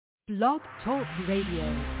Blog Talk Radio.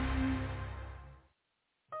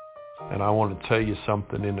 And I want to tell you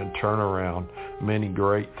something in a turnaround. Many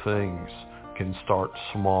great things can start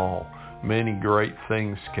small. Many great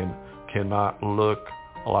things cannot look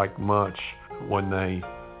like much when they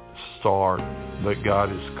start, but God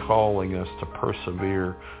is calling us to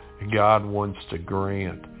persevere. God wants to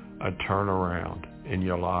grant a turnaround in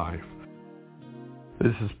your life.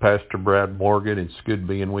 This is Pastor Brad Morgan. It's good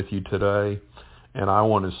being with you today, and I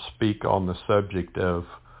want to speak on the subject of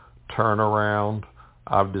turnaround.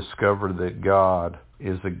 I've discovered that God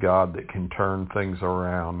is a God that can turn things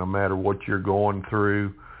around. No matter what you're going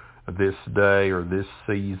through this day or this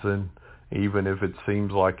season, even if it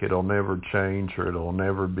seems like it'll never change or it'll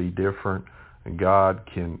never be different, God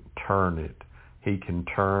can turn it. He can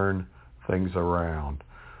turn things around.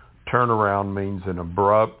 Turnaround means an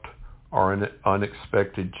abrupt or an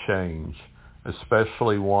unexpected change,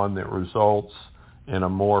 especially one that results in a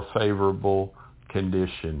more favorable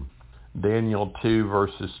condition. Daniel 2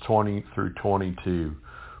 verses 20 through 22.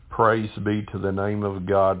 Praise be to the name of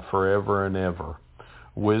God forever and ever.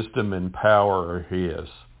 Wisdom and power are His.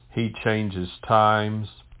 He changes times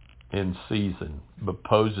and season,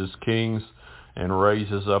 opposes kings and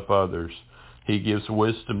raises up others. He gives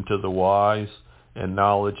wisdom to the wise and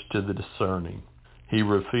knowledge to the discerning. He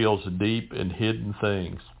reveals deep and hidden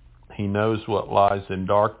things. He knows what lies in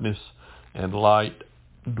darkness, and light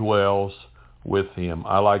dwells with Him.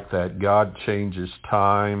 I like that. God changes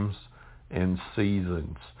times and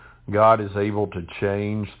seasons. God is able to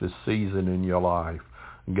change the season in your life.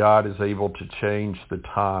 God is able to change the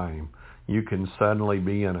time. You can suddenly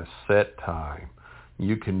be in a set time.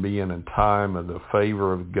 You can be in a time of the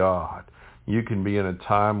favor of God. You can be in a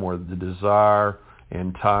time where the desire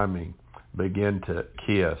and timing begin to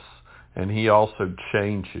kiss. And He also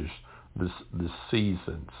changes the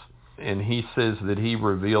seasons. And He says that He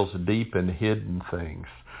reveals deep and hidden things.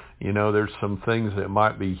 You know, there's some things that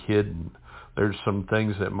might be hidden. There's some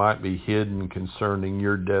things that might be hidden concerning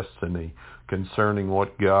your destiny, concerning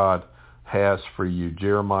what God has for you.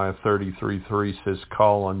 Jeremiah 33:3 says,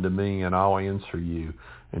 call unto me and I'll answer you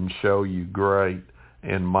and show you great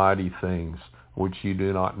and mighty things which you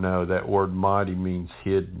do not know. That word mighty means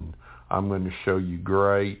hidden. I'm going to show you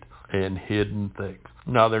great and hidden things.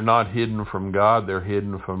 Now, they're not hidden from God, they're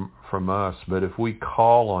hidden from us. But if we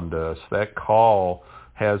call unto us, that call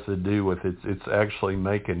has to do with it's actually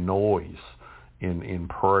making noise in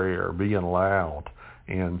prayer, being loud.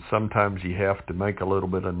 And sometimes you have to make a little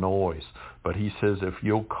bit of noise. But He says, if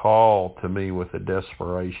you'll call to me with a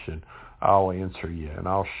desperation, I'll answer you and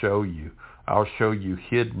I'll show you. I'll show you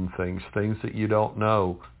hidden things, things that you don't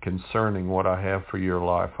know concerning what I have for your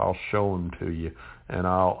life. I'll show them to you, and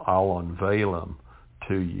I'll unveil them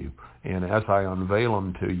to you. And as I unveil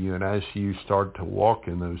them to you, and as you start to walk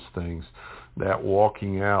in those things, that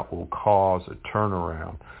walking out will cause a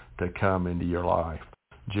turnaround to come into your life.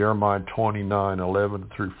 Jeremiah 29:11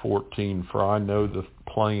 through 14, for I know the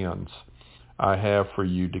plans I have for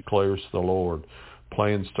you, declares the Lord,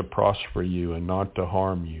 plans to prosper you and not to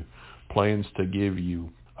harm you, plans to give you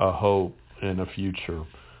a hope and a future.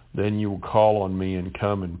 Then you will call on me and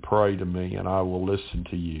come and pray to me, and I will listen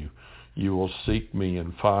to you. You will seek me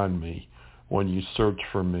and find me when you search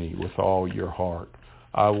for me with all your heart.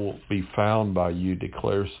 I will be found by you,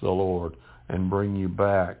 declares the Lord, and bring you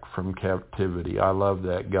back from captivity. I love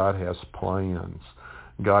that. God has plans.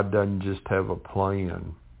 God doesn't just have a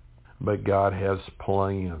plan, but God has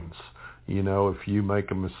plans. You know, if you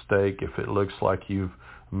make a mistake, if it looks like you've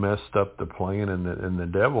messed up the plan, and the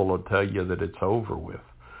devil will tell you that it's over with.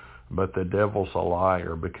 But the devil's a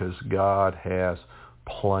liar, because God has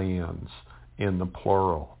plans in the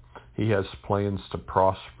plural. He has plans to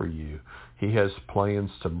prosper you. He has plans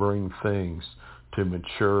to bring things to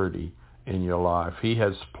maturity in your life. He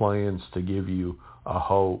has plans to give you a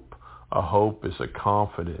hope. A hope is a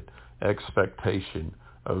confident expectation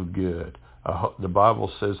of good. The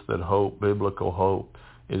Bible says that hope, biblical hope,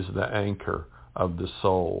 is the anchor of the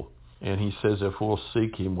soul. And He says if we'll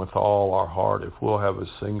seek Him with all our heart, if we'll have a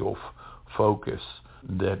single focus,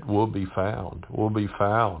 that we'll be found. We'll be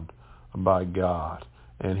found by God,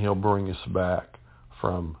 and He'll bring us back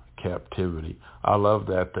from captivity. I love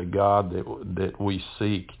that. The God that we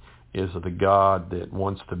seek is the God that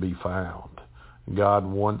wants to be found. God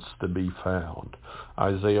wants to be found.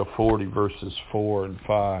 Isaiah 40 verses 4 and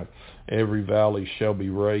 5, every valley shall be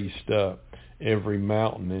raised up, every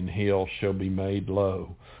mountain and hill shall be made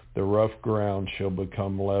low. The rough ground shall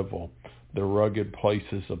become level, the rugged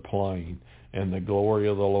places a plain, and the glory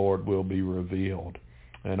of the Lord will be revealed.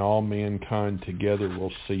 And all mankind together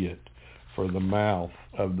will see it, for the mouth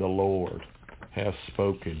of the Lord hath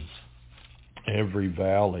spoken. Every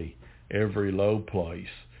valley, every low place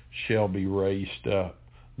shall be raised up.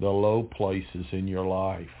 The low places in your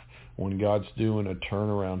life. When God's doing a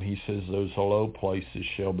turnaround, he says those low places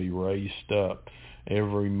shall be raised up.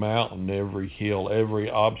 Every mountain, every hill, every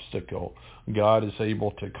obstacle, God is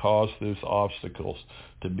able to cause those obstacles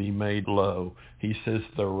to be made low. He says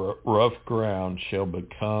the rough ground shall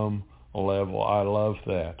become level. I love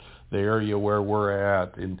that. The area where we're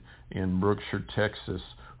at in Brookshire, Texas,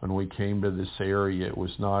 when we came to this area, it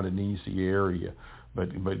was not an easy area.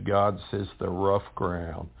 But God says the rough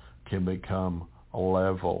ground can become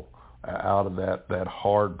level. Out of that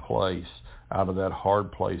hard place, out of that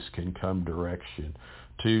hard place can come direction.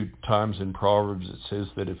 2 times in Proverbs it says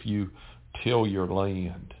that if you till your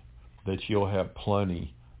land, that you'll have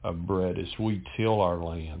plenty of bread as we till our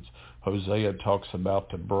lands. Hosea talks about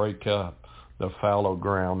to break up the fallow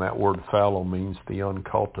ground. That word fallow means the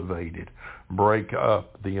uncultivated. Break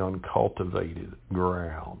up the uncultivated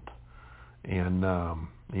ground. And,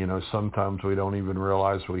 sometimes we don't even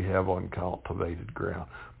realize we have uncultivated ground.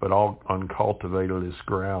 But all uncultivated is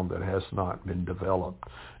ground that has not been developed.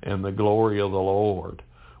 And the glory of the Lord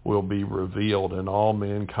will be revealed, and all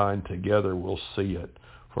mankind together will see it.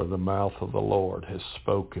 For the mouth of the Lord has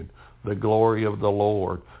spoken. The glory of the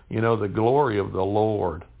Lord. The glory of the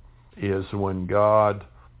Lord is when God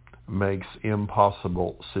makes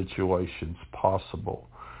impossible situations possible.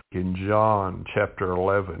 In John chapter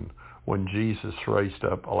 11, when Jesus raised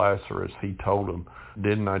up Lazarus, he told him,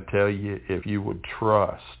 didn't I tell you if you would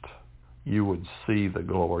trust, you would see the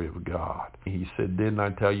glory of God? He said, didn't I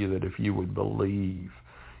tell you that if you would believe,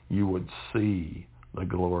 you would see the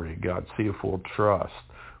glory of God? See, if we'll trust,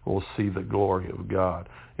 we'll see the glory of God.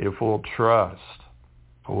 If we'll trust,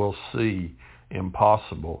 we'll see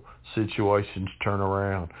impossible situations turn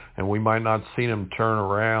around. And we might not see them turn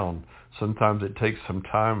around. Sometimes it takes some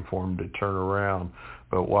time for them to turn around.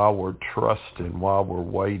 But while we're trusting, while we're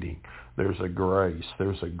waiting, there's a grace.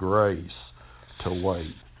 There's a grace to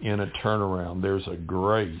wait. In a turnaround, there's a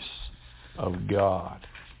grace of God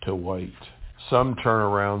to wait. Some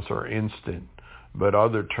turnarounds are instant, but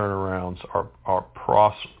other turnarounds are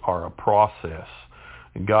a process.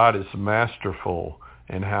 God is masterful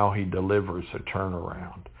in how he delivers a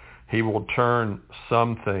turnaround. He will turn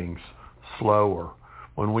some things slower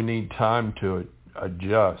when we need time to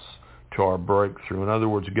adjust to our breakthrough. In other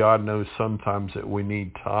words, God knows sometimes that we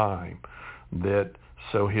need time,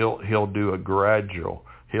 so he'll do a gradual,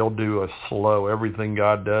 he'll do a slow. Everything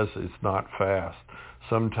God does is not fast.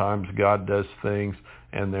 Sometimes God does things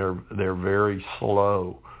and they're very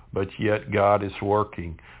slow, but yet God is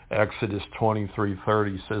working. Exodus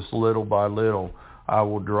 23:30 says, little by little I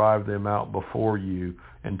will drive them out before you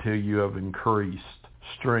until you have increased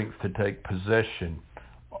strength to take possession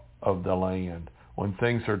of the land. When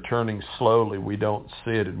things are turning slowly, we don't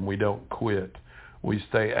sit and we don't quit. We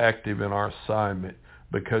stay active in our assignment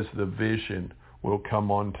because the vision will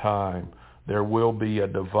come on time. There will be a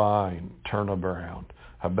divine turnaround.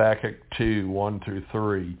 Habakkuk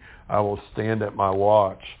 2:1-3, I will stand at my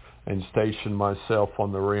watch and station myself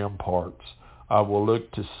on the ramparts. I will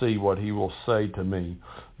look to see what he will say to me.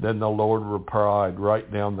 Then the Lord replied,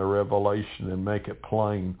 write down the revelation and make it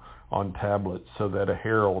plain on tablets so that a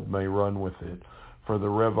herald may run with it. For the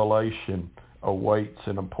revelation awaits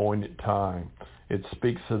an appointed time. It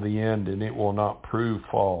speaks of the end, and it will not prove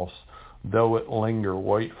false. Though it linger,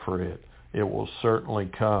 wait for it. It will certainly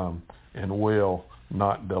come and will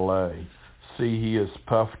not delay. See, he is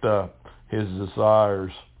puffed up. His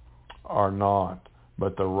desires are not,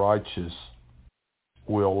 but the righteous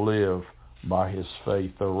will live by his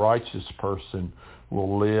faith. The righteous person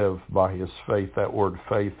will live by his faith. That word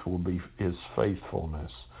faith will be his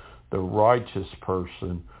faithfulness. The righteous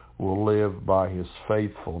person will live by his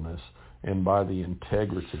faithfulness and by the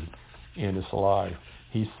integrity in his life.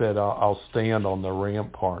 He said, I'll stand on the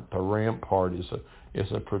rampart. The rampart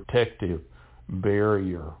is a protective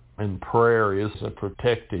barrier, and prayer is a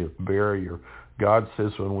protective barrier. God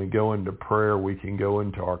says when we go into prayer, we can go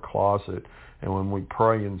into our closet, and when we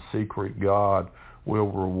pray in secret, God will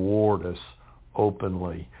reward us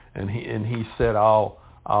openly. And he said, I'll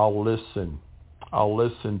listen. I'll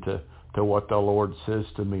listen to what the Lord says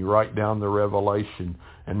to me. Write down the revelation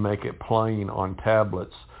and make it plain on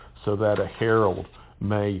tablets so that a herald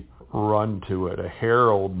may run to it. A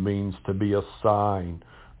herald means to be a sign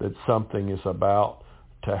that something is about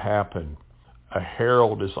to happen. A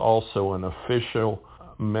herald is also an official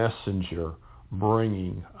messenger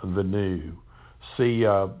bringing the new. See,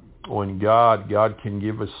 when God can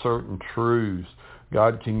give us certain truths.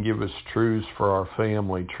 God can give us truths for our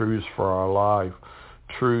family, truths for our life,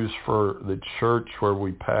 truths for the church where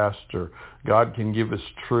we pastor. God can give us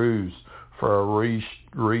truths for our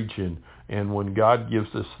region. And when God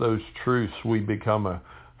gives us those truths, we become a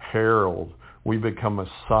herald. We become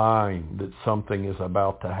a sign that something is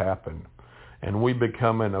about to happen. And we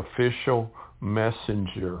become an official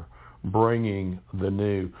messenger bringing the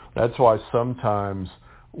new. That's why sometimes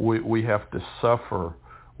we have to suffer.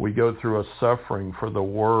 We go through a suffering for the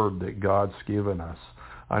word that God's given us.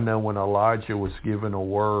 I know when Elijah was given a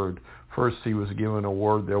word, first he was given a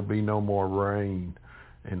word, there'll be no more rain.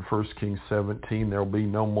 In 1 Kings 17, there'll be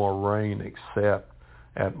no more rain except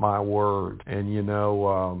at my word. And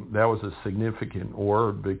that was a significant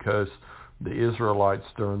word because the Israelites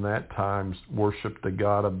during that time worshiped the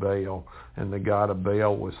god of Baal, and the god of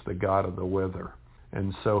Baal was the god of the weather.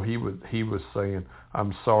 And so he was saying,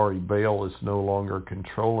 I'm sorry, Baal is no longer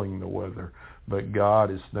controlling the weather, but God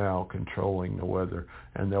is now controlling the weather,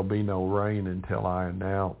 and there'll be no rain until I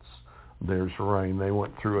announce there's rain. They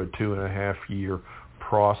went through a 2.5-year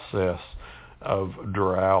process of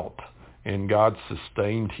drought, and God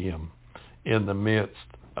sustained him in the midst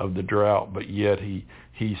of the drought, but yet he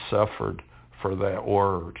suffered for that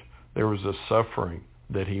word. There was a suffering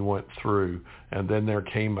that he went through, and then there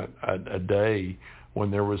came a day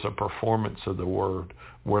when there was a performance of the word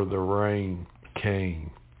where the rain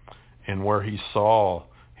came, and where he saw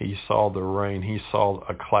the rain. He saw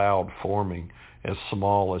a cloud forming as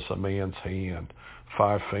small as a man's hand,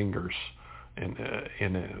 5 fingers in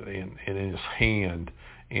his hand,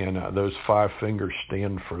 and those 5 fingers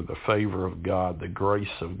stand for the favor of God, the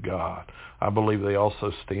grace of God. I believe they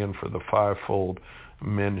also stand for the fivefold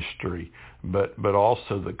ministry, but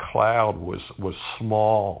also the cloud was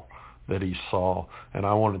small that he saw. And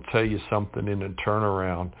I want to tell you something, in a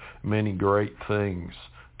turnaround, many great things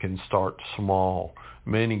can start small.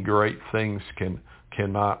 Many great things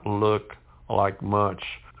cannot look like much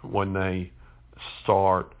when they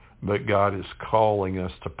start, but God is calling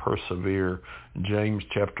us to persevere. James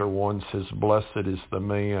chapter 1 says, blessed is the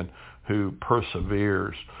man who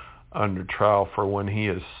perseveres under trial, for when he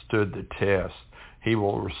has stood the test, he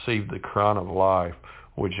will receive the crown of life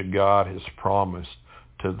which God has promised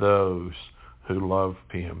to those who love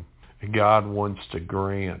him. God wants to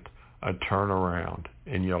grant a turnaround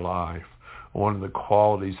in your life. One of the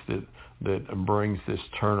qualities that brings this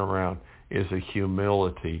turnaround is a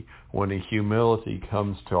humility. When a humility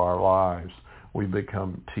comes to our lives, we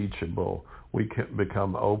become teachable. We can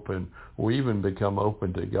become open. We even become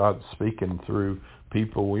open to God speaking through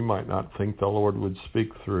people we might not think the Lord would speak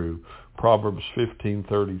through. Proverbs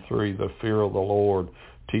 15:33, the fear of the Lord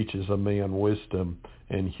teaches a man wisdom,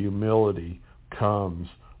 and humility comes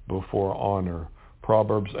before honor.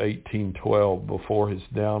 Proverbs 18:12, before his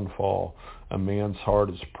downfall, a man's heart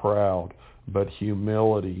is proud, but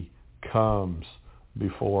humility comes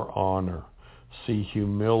before honor. See,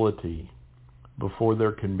 humility, before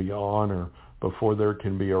there can be honor, before there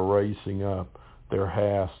can be a raising up, there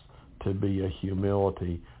has to be a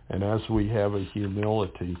humility. And as we have a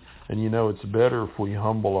humility, and it's better if we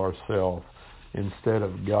humble ourselves instead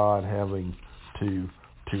of God having to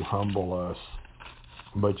humble us.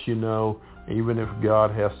 But even if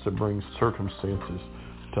God has to bring circumstances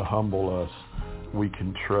to humble us, we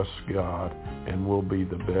can trust God and we'll be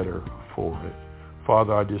the better for it.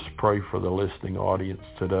 Father, I just pray for the listening audience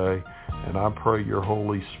today, and I pray your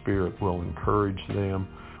Holy Spirit will encourage them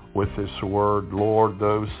with this word. Lord,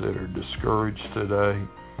 those that are discouraged today,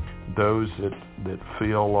 those that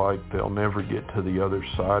feel like they'll never get to the other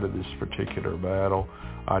side of this particular battle,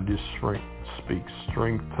 I just speak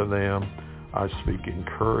strength to them. I speak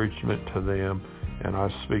encouragement to them, and I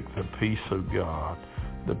speak the peace of God,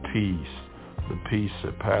 the peace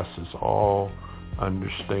that passes all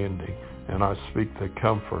understanding. And I speak the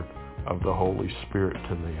comfort of the Holy Spirit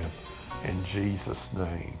to them. In Jesus'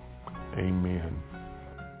 name, amen.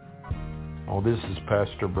 Well, this is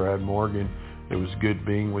Pastor Brad Morgan. It was good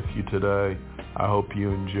being with you today. I hope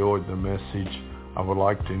you enjoyed the message. I would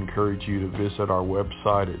like to encourage you to visit our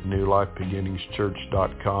website at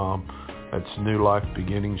newlifebeginningschurch.com. That's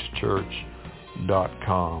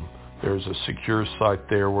newlifebeginningschurch.com. There's a secure site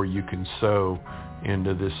there where you can sow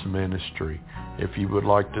into this ministry. If you would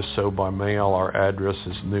like to sow by mail, our address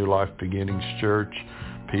is New Life Beginnings Church,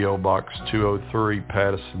 P.O. Box 203,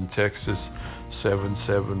 Patterson, Texas,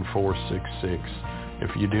 77466.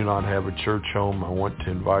 If you do not have a church home, I want to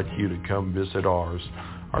invite you to come visit ours.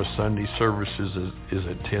 Our Sunday services is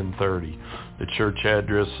at 10:30. The church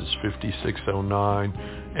address is 5609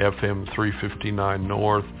 FM 359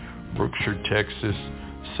 North, Brookshire, Texas,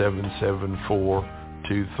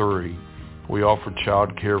 77423. We offer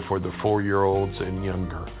child care for the 4-year-olds and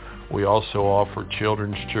younger. We also offer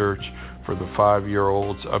children's church for the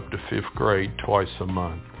 5-year-olds up to 5th grade twice a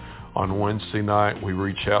month. On Wednesday night, we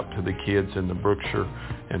reach out to the kids in the Brookshire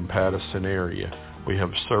and Pattison area. We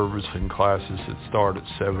have service and classes that start at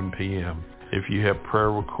 7 p.m. If you have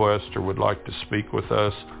prayer requests or would like to speak with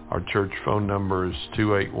us, our church phone number is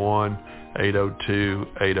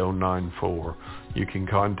 281-802-8094. You can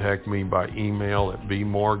contact me by email at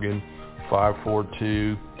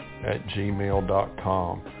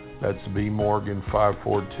bmorgan542@gmail.com. That's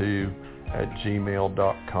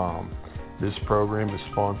bmorgan542@gmail.com. This program is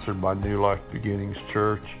sponsored by New Life Beginnings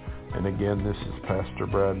Church. And again, this is Pastor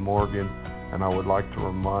Brad Morgan, and I would like to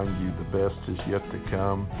remind you the best is yet to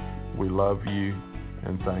come. We love you,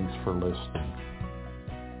 and thanks for listening.